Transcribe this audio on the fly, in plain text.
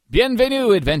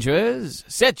Bienvenue, adventurers!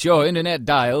 Set your internet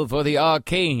dial for the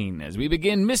arcane as we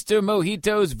begin Mr.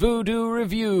 Mojito's Voodoo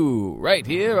Review, right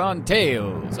here on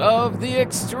Tales of the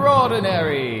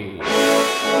Extraordinary.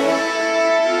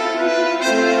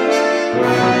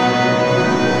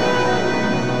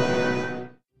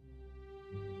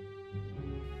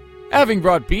 Having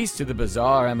brought peace to the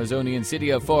bizarre Amazonian city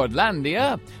of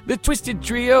Fordlandia, the twisted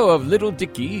trio of Little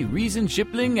Dicky, Reason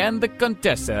Shipling, and the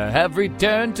Contessa have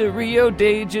returned to Rio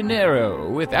de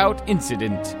Janeiro without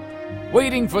incident.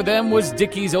 Waiting for them was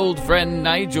Dicky's old friend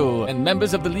Nigel and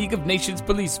members of the League of Nations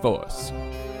police force.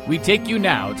 We take you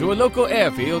now to a local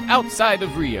airfield outside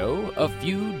of Rio a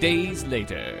few days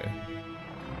later.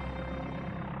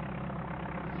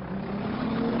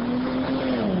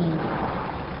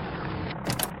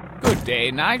 Good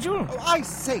day, Nigel. Oh, I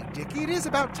say, Dickie, it is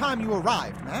about time you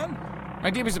arrived, man.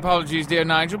 My deepest apologies, dear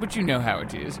Nigel, but you know how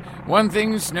it is. One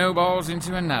thing snowballs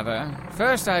into another.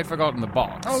 First, I had forgotten the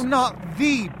box. Oh, not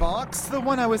the box, the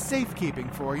one I was safekeeping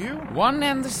for you. One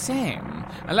and the same.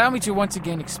 Allow me to once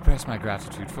again express my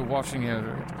gratitude for watching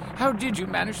over it. How did you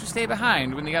manage to stay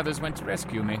behind when the others went to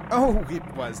rescue me? Oh, it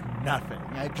was nothing.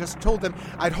 I just told them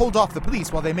I'd hold off the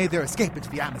police while they made their escape into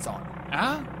the Amazon.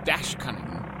 Ah, dash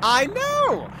cunning. I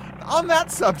know! On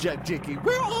that subject, Dickie,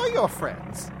 where are your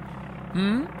friends?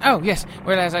 Oh, yes.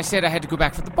 Well, as I said, I had to go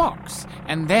back for the box.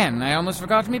 And then I almost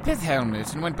forgot my pith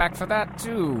helmet and went back for that,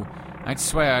 too. I'd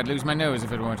swear I'd lose my nose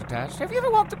if it weren't attached. Have you ever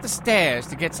walked up the stairs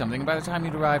to get something, and by the time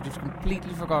you'd arrived, you'd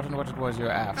completely forgotten what it was you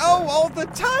were after? Oh, all the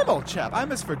time, old chap.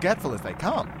 I'm as forgetful as they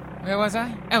come. Where was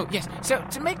I? Oh, yes. So,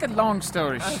 to make a long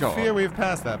story short... I fear we've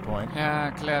passed that point.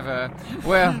 Ah, clever.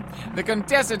 Well, the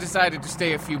Contessa decided to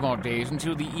stay a few more days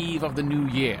until the eve of the new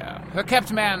year. Her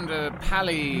kept man,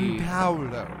 Paolo.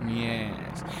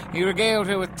 Yes. He regaled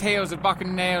her with tales of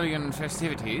bacchanalian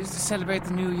festivities to celebrate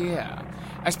the new year.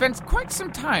 I spent quite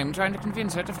some time trying to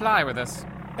convince her to fly with us.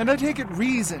 And I take it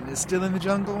Reason is still in the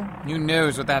jungle? Who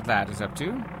knows what that lad is up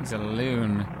to? He's a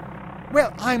loon.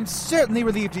 Well, I'm certainly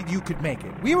relieved that you could make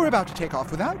it. We were about to take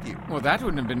off without you. Well, that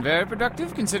wouldn't have been very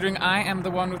productive, considering I am the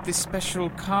one with this special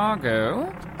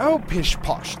cargo. Oh,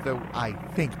 pish-posh, though I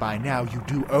think by now you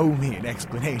do owe me an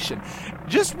explanation.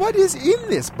 Just what is in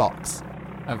this box?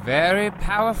 A very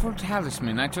powerful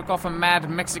talisman I took off a mad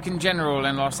Mexican general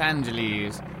in Los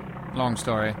Angeles. Long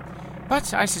story.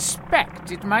 But I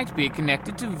suspect it might be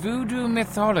connected to voodoo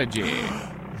mythology.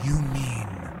 You mean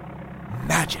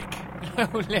magic?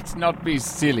 Oh, let's not be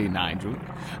silly, Nigel.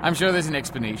 I'm sure there's an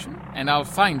explanation, and I'll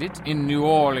find it in New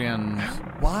Orleans.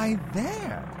 Why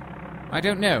there? I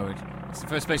don't know. It's the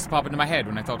first place to pop into my head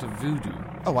when I thought of voodoo.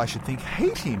 Oh, I should think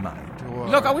Haiti might, or...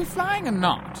 Look, are we flying or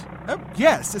not? Oh,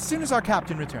 yes, as soon as our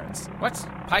captain returns. What?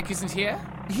 Pike isn't here?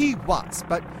 He was,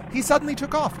 but he suddenly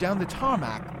took off down the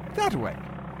tarmac that way.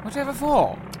 Whatever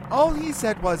for? All he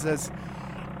said was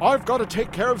I've got to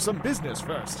take care of some business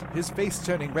first, his face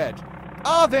turning red.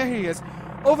 Ah, there he is,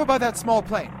 over by that small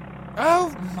plane.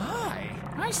 Oh, my.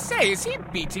 I say, is he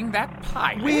beating that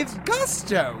pilot? With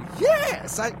gusto,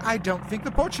 yes. I don't think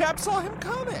the poor chap saw him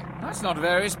coming. That's not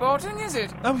very sporting, is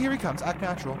it? Oh, here he comes. Act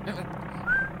natural.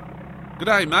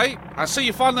 G'day, mate. I see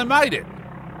you finally made it.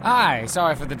 Aye,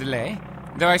 sorry for the delay.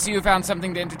 Though I see you found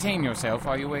something to entertain yourself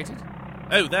while you waited.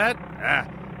 Oh,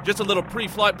 that? Just a little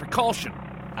pre-flight precaution.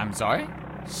 I'm sorry?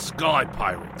 Sky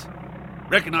pirate.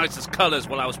 Recognized his colors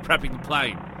while I was prepping the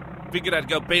plane. Figured I'd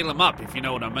go bail him up, if you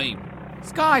know what I mean.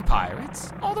 Sky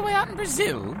pirates? All the way out in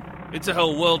Brazil? It's a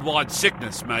whole worldwide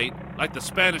sickness, mate. Like the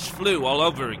Spanish flu all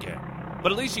over again.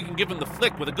 But at least you can give him the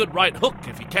flick with a good right hook,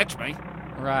 if you catch me.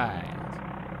 Right.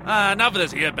 Enough of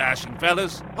this ear bashing,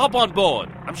 fellas. Hop on board.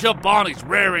 I'm sure Barney's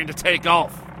raring to take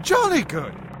off. Jolly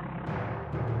good.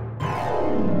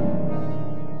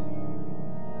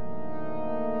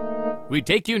 We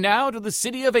take you now to the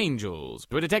City of Angels,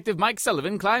 where Detective Mike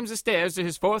Sullivan climbs the stairs to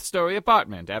his fourth-story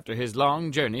apartment after his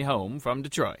long journey home from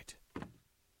Detroit.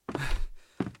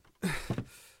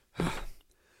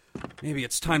 Maybe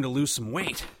it's time to lose some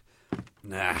weight.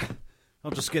 Nah,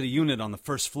 I'll just get a unit on the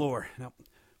first floor. Now,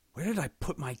 where did I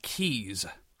put my keys?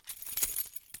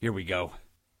 Here we go.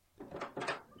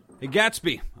 Hey,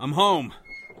 Gatsby, I'm home.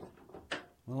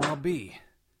 Well, I'll be.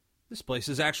 This place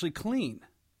is actually clean.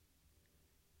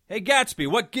 Hey, Gatsby,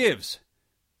 what gives?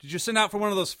 Did you send out for one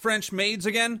of those French maids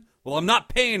again? Well, I'm not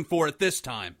paying for it this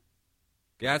time.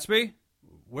 Gatsby?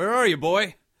 Where are you,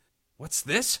 boy? What's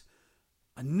this?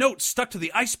 A note stuck to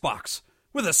the icebox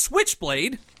with a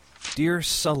switchblade? Dear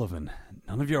Sullivan,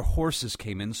 none of your horses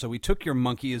came in, so we took your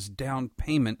monkey as down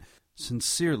payment.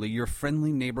 Sincerely, your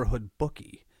friendly neighborhood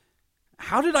bookie.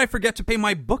 How did I forget to pay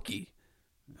my bookie?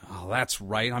 Oh, that's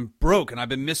right. I'm broke and I've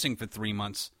been missing for 3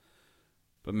 months.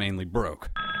 but mainly broke.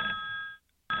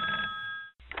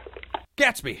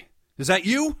 Gatsby, is that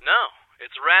you? No,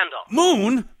 it's Randolph.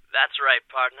 Moon? That's right,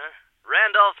 partner.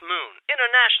 Randolph Moon,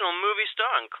 international movie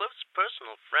star and close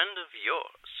personal friend of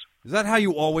yours. Is that how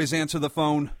you always answer the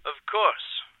phone? Of course.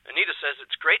 Anita says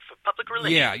it's great for public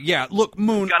relations. Yeah. Look,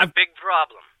 Moon, Got a big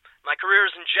problem. My career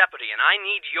is in jeopardy, and I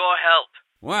need your help.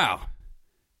 Wow.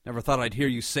 Never thought I'd hear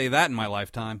you say that in my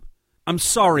lifetime. I'm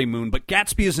sorry, Moon, but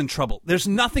Gatsby is in trouble. There's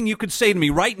nothing you could say to me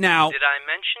right now. Did I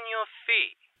mention your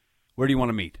fee? Where do you want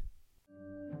to meet?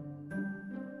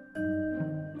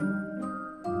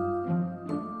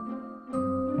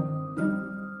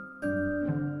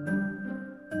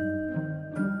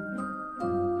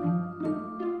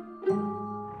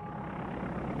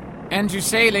 And to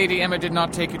say Lady Emma did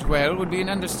not take it well would be an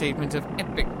understatement of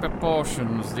epic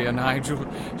proportions, dear Nigel.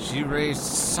 She raised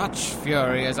such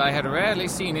fury as I had rarely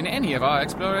seen in any of our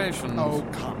explorations. Oh,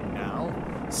 come now.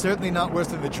 Certainly not worse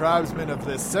than the tribesmen of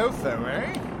the south, though,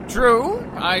 eh? True,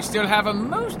 I still have a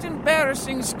most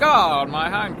embarrassing scar on my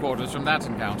hindquarters from that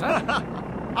encounter.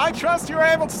 I trust you were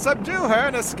able to subdue her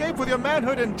and escape with your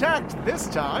manhood intact this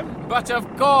time. But of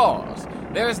course,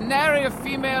 there is nary a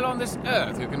female on this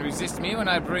earth who can resist me when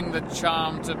I bring the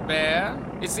charm to bear.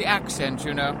 It's the accent,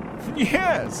 you know.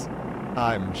 Yes,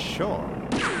 I'm sure.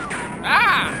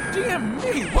 Ah! Dear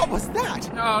me, what was that?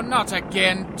 Oh, not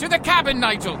again. To the cabin,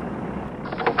 Nigel!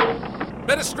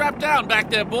 Better strap down back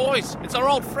there, boys. It's our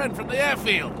old friend from the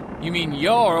airfield. You mean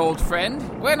your old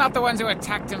friend? We're not the ones who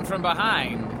attacked him from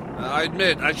behind. I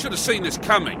admit, I should have seen this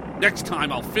coming. Next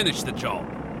time I'll finish the job.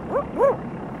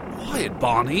 Quiet,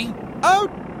 Barney. Oh,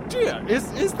 dear, is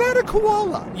that a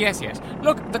koala? Yes.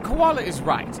 Look, the koala is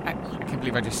right. I can't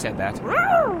believe I just said that.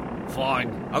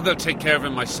 Fine. I'll go take care of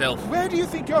him myself. Where do you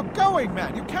think you're going,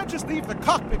 man? You can't just leave the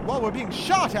cockpit while we're being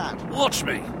shot at. Watch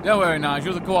me. Don't worry,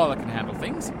 Nigel. The koala can handle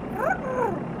things.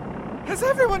 Has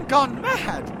everyone gone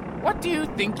mad? What do you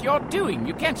think you're doing?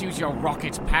 You can't use your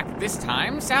rocket pack this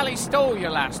time. Sally stole your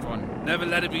last one. Never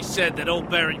let it be said that old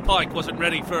Barry Pike wasn't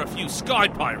ready for a few sky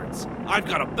pirates. I've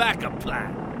got a backup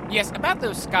plan. Yes, about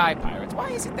those sky pirates, why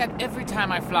is it that every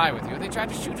time I fly with you, they try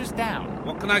to shoot us down?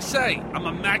 What can I say? I'm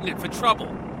a magnet for trouble.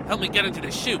 Help me get into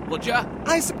the chute, would ya?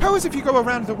 I suppose if you go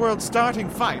around the world starting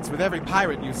fights with every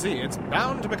pirate you see, it's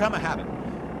bound to become a habit.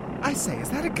 I say, is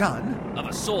that a gun? Of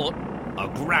a sort. A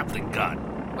grappling gun.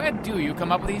 Where do you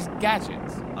come up with these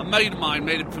gadgets? A mate of mine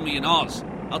made it for me in Oz.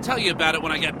 I'll tell you about it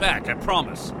when I get back, I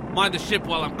promise. Mind the ship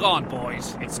while I'm gone,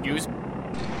 boys. Excuse?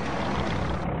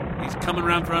 He's coming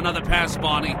round for another pass,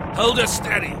 Barney. Hold her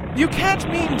steady. You can't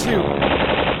mean to.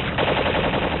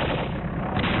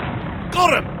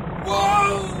 Got him!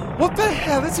 Whoa! What the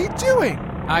hell is he doing?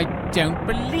 I don't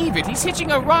believe it. He's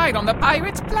hitching a ride on the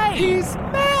pirate's plane. He's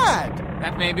mad!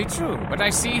 That may be true, but I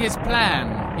see his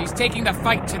plan. He's taking the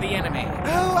fight to the enemy.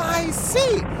 Oh, I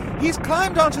see. He's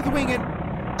climbed onto the wing and...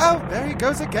 Oh, there he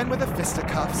goes again with the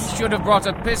fisticuffs. He should have brought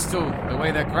a pistol. The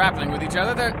way they're grappling with each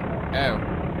other, Oh.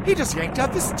 He just yanked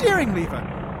out the steering lever.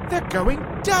 They're going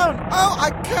down. Oh, I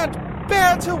can't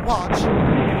bear to watch.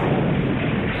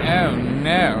 Oh,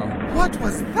 no. What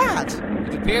was that?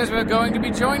 It appears we're going to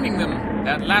be joining them.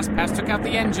 That last pass took out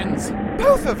the engines.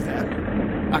 Both of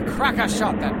them? A cracker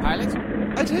shot, that pilot.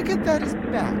 I take it that is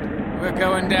bad. We're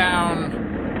going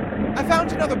down. I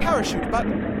found another parachute, but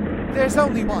there's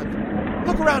only one.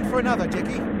 Look around for another,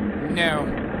 Dickie. No.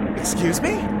 Excuse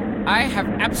me? I have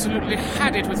absolutely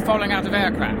had it with falling out of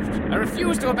aircraft. I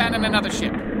refuse to abandon another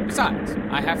ship. Besides,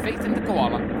 I have faith in the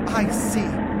koala. I see.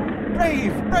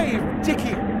 Brave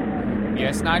Dickie.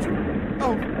 Yes, Nigel?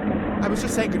 Oh, I was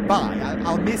just saying goodbye.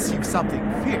 I'll miss you something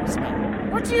fierce,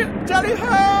 man. What do you...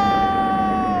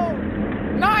 Tally-ho!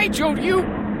 Nigel, you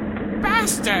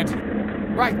bastard!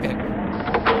 Right then.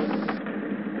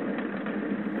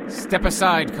 Step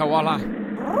aside, koala.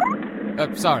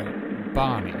 Sorry,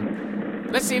 Barney.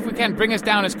 Let's see if we can bring us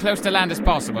down as close to land as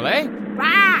possible, eh?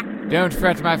 Don't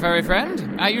fret, my furry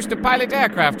friend. I used to pilot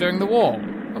aircraft during the war.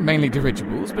 Well, mainly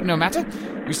dirigibles, but no matter.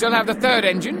 We still have the third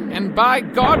engine, and by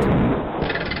God...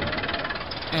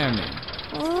 Oh,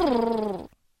 no.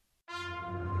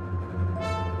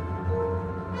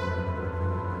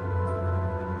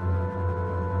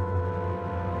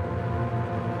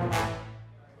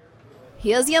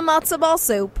 Here's your matzo ball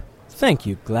soup. Thank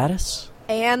you, Gladys.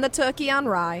 And the turkey on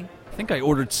rye. I think I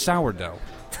ordered sourdough.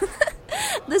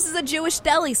 This is a Jewish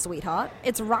deli, sweetheart.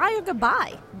 It's rye or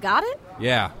goodbye. Got it?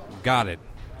 Yeah, got it.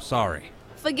 Sorry.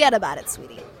 Forget about it,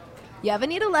 sweetie. You ever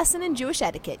need a lesson in Jewish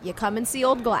etiquette, you come and see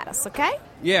old Gladys, okay?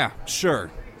 Yeah,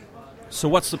 sure. So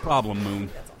what's the problem, Moon?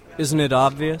 Isn't it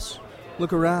obvious?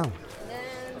 Look around.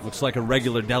 Looks like a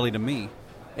regular deli to me.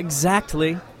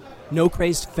 Exactly. No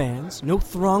crazed fans, no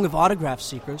throng of autograph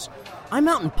seekers. I'm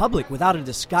out in public without a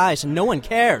disguise and no one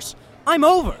cares. I'm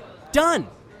over. Done.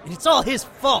 And it's all his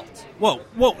fault.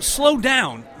 Whoa, slow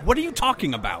down. What are you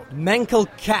talking about? Menkel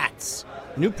Katz,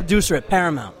 new producer at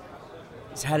Paramount.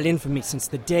 He's had it in for me since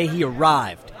the day he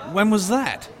arrived. When was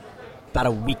that? About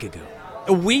a week ago.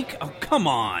 A week? Oh, come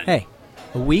on. Hey,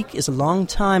 a week is a long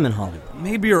time in Hollywood.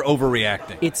 Maybe you're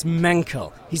overreacting. It's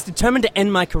Menkel. He's determined to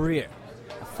end my career.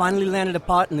 I finally landed a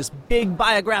part in this big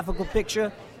biographical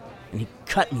picture, and he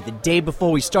cut me the day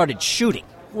before we started shooting.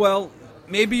 Well,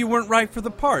 maybe you weren't right for the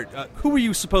part. Who were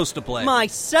you supposed to play?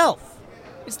 Myself.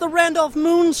 It's the Randolph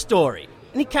Moon story,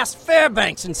 and he cast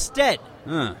Fairbanks instead.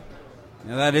 Huh.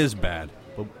 Now, that is bad.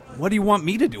 But what do you want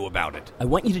me to do about it? I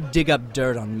want you to dig up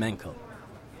dirt on Menkel.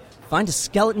 Find a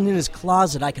skeleton in his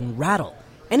closet I can rattle.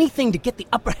 Anything to get the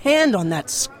upper hand on that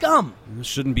scum. This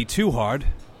shouldn't be too hard.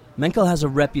 Menkel has a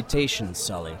reputation,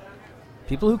 Sully.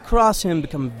 People who cross him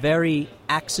become very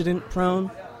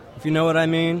accident-prone, if you know what I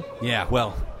mean. Yeah,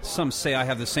 well, some say I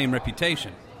have the same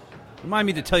reputation. Remind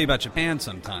me to tell you about Japan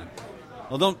sometime.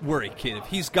 Well, don't worry, kid. If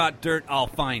he's got dirt, I'll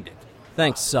find it.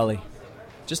 Thanks, Sully.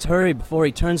 Just hurry before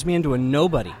he turns me into a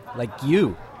nobody, like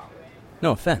you.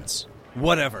 No offense.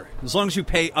 Whatever, as long as you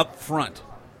pay up front.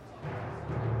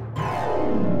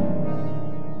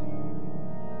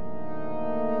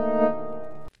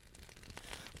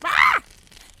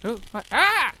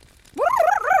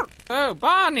 Oh,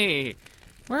 Barney!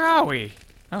 Where are we?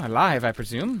 Oh, alive, I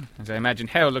presume, as I imagine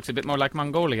hell looks a bit more like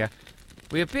Mongolia.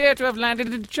 We appear to have landed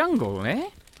in the jungle, eh?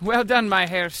 Well done, my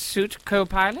hirsute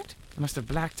co-pilot. I must have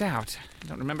blacked out. I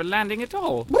don't remember landing at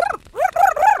all.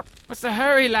 What's the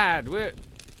hurry, lad? We're...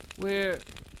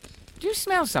 Do you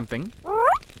smell something?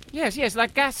 Yes,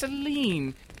 like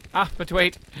gasoline. Ah, but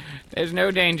wait. There's no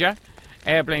danger.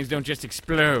 Airplanes don't just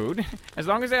explode. As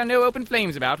long as there are no open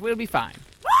flames about, we'll be fine.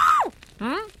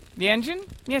 The engine?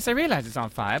 Yes, I realize it's on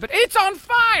fire, but it's on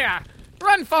fire!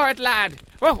 Run for it, lad!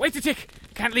 Whoa, wait a tick.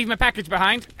 Can't leave my package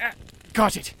behind.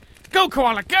 Got it. Go,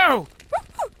 Koala, go!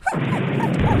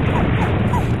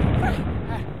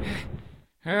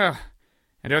 Oh,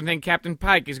 I don't think Captain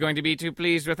Pike is going to be too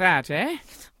pleased with that, eh?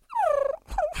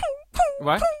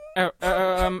 What?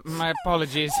 My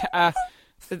apologies.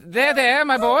 There,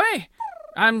 my boy.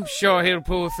 I'm sure he'll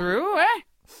pull through, eh?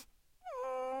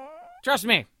 Trust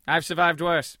me, I've survived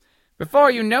worse.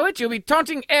 Before you know it, you'll be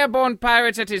taunting airborne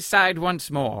pirates at his side once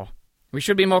more. We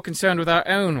should be more concerned with our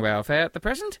own welfare at the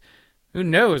present. Who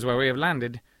knows where we have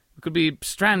landed? We could be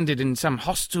stranded in some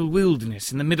hostile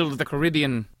wilderness in the middle of the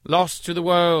Caribbean, lost to the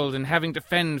world and having to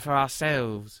fend for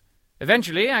ourselves.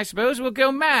 Eventually, I suppose we'll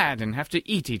go mad and have to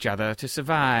eat each other to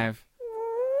survive.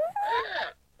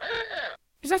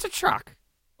 Is that a truck?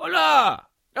 Hola!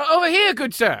 Over here,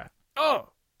 good sir! Oh,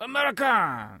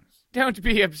 Americans! Don't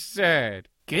be absurd.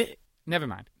 ¿Qué? Never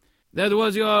mind. That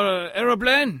was your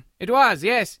aeroplane? It was,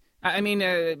 yes. I mean,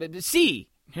 sí.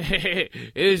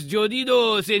 Es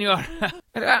jodido, senor.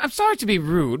 I'm sorry to be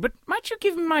rude, but might you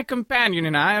give my companion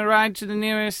and I a ride to the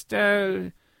nearest,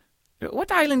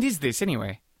 What island is this,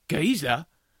 anyway? ¿Qué isla?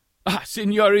 Ah,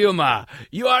 Senor Yuma,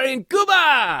 you are in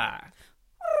Cuba!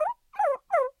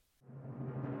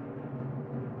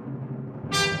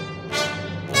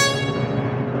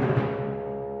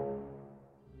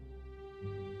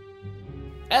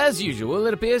 As usual,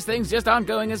 it appears things just aren't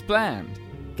going as planned.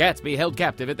 Gatsby held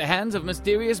captive at the hands of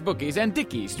mysterious bookies and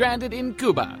Dickie stranded in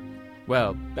Cuba.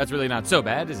 Well, that's really not so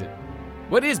bad, is it?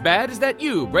 What is bad is that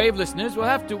you, brave listeners, will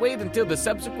have to wait until the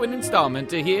subsequent installment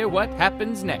to hear what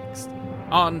happens next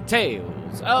on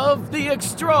Tales of the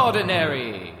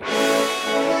Extraordinary.